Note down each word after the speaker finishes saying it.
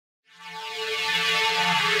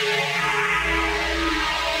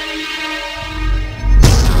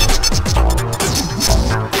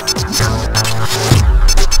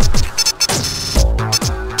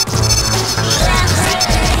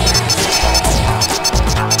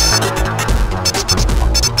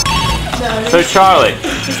So Charlie,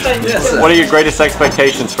 Yes, what are your greatest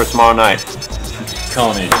expectations for tomorrow night?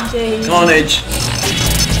 Carnage. Carnage.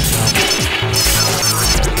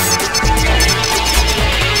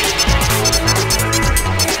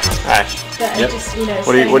 Ash, Yep. Just, you know,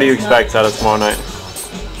 what do you expect out of tomorrow night?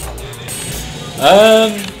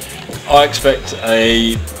 I expect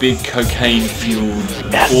a big cocaine-fueled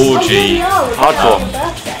orgy Hardcore.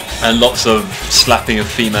 and lots of slapping of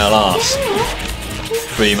female ass.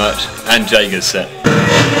 Pretty much. And Jega's set.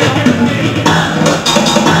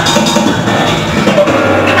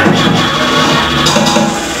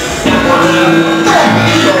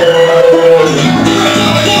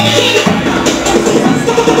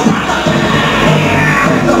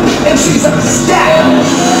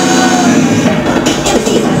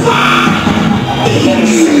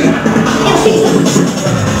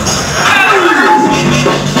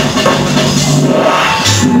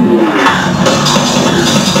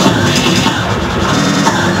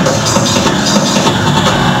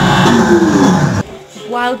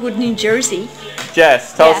 Wildwood, New Jersey.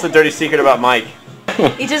 Jess, tell us Yeah. the dirty secret about Mike.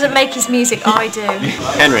 He doesn't make his music, I do.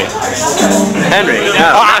 Henry. Henry,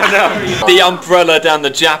 no. The umbrella down the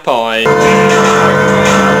Jap eye.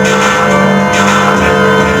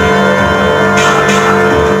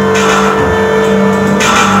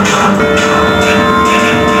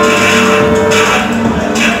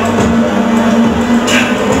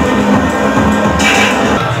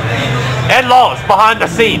 Ed Laws behind the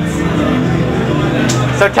scenes.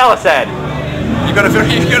 So tell us, Ed. You've got a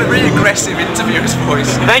really aggressive interviewer's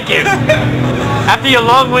voice. Thank you. After your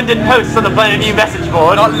long-winded posts on the Planet View message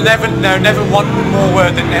board. Never one more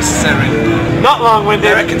word than necessary. Not long-winded.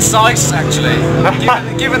 Very concise, actually.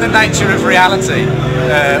 Given the nature of reality,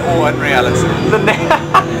 or unreality. Very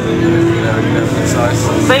concise.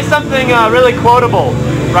 Say something really quotable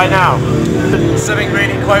right now. Something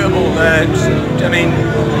really quotable. I mean,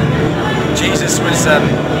 Jesus was a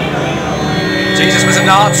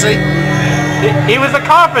Nazi. He was a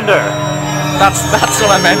carpenter. That's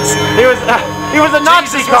what I meant. He was a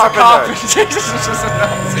Nazi carpenter. Jesus was just a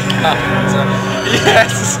Nazi carpenter.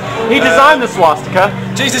 Yes. He designed the swastika.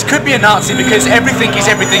 Jesus could be a Nazi because everything is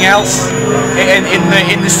everything else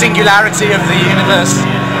in the singularity of the universe.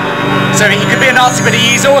 So he could be a Nazi, but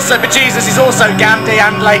Jesus is also Gandhi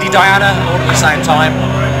and Lady Diana all at the same time.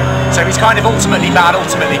 So he's kind of ultimately bad,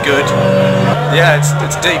 ultimately good. Yeah,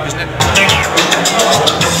 it's deep, isn't it?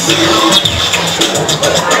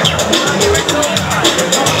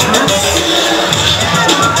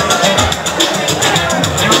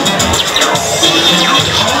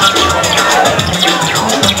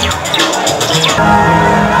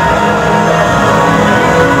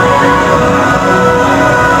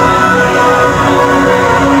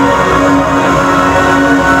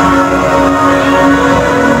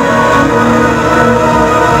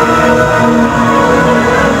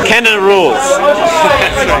 Canada rules.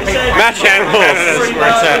 Match hand rules.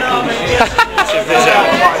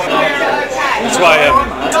 That's why,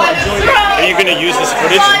 are you going to use this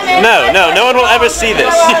footage? No one will ever see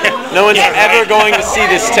this. No one's ever going to see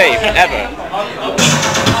this tape, ever.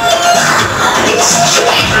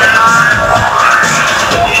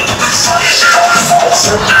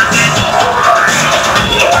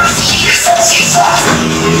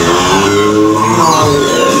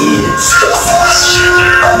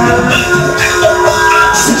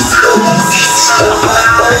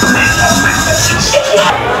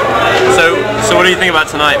 So what do you think about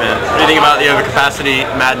tonight, man? What do you think about the overcapacity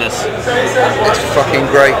madness? It's fucking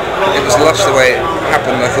great. It was lush the way it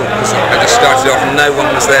happened, I thought, because I just started off and no one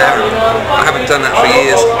was there. And I haven't done that for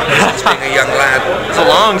years, since being a young lad. It's a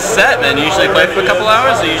long set, man. You usually play for a couple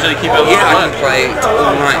hours, or you usually keep it a little Yeah, I can play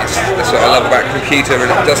all night. That's what I love about a computer, and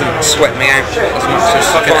it doesn't sweat me out as much as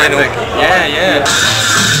vinyl. Yeah.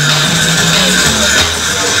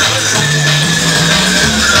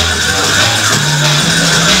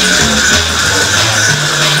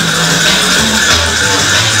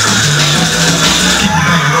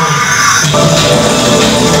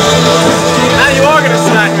 Now you are gonna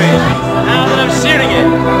smack me. Now that I'm shooting it.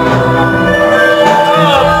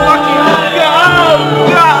 Oh, fucking go!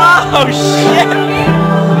 Oh, shit!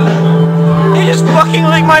 He just fucking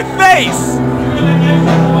licked my face!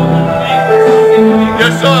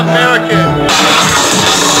 You're so American.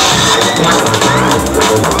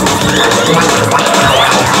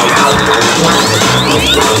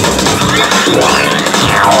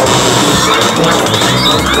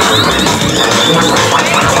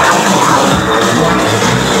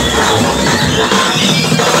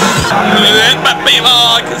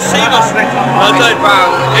 Oh, I can see myself. I don't.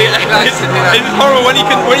 It's horrible when you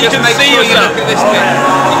can see yourself. Look at this bit.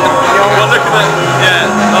 Well, look at that. Yeah.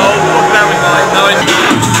 Oh, look at that with mine. No,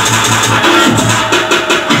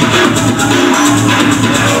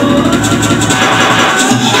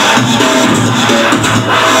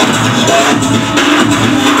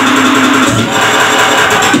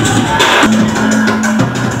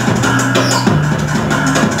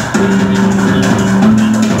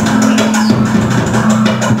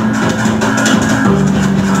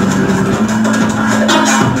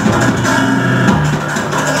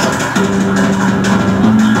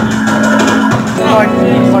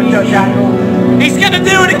 he's gonna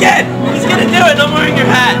do it again! He's gonna do it, not wearing your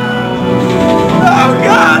hat! Oh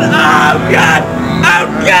god! Oh god! Oh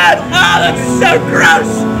god! Oh, that's so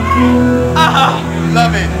gross! Oh!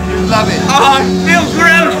 Love it. You love it. Oh, I feel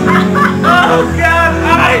gross! Oh god!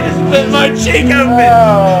 Oh, I just split my cheek open!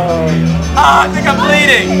 Oh, I think I'm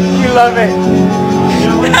bleeding! You love it!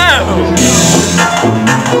 No!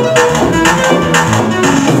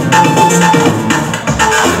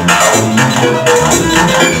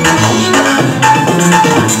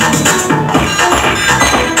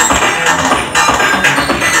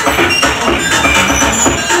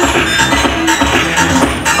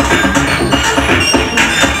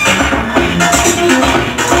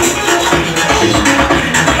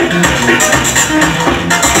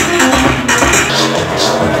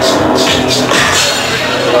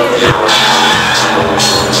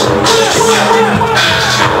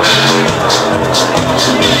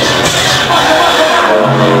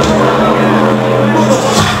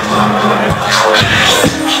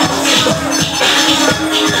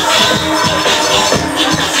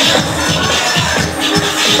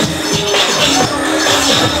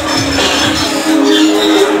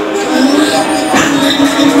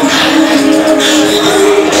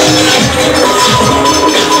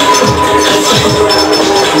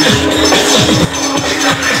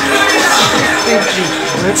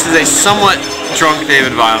 This is a somewhat drunk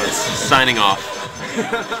David Violence signing off.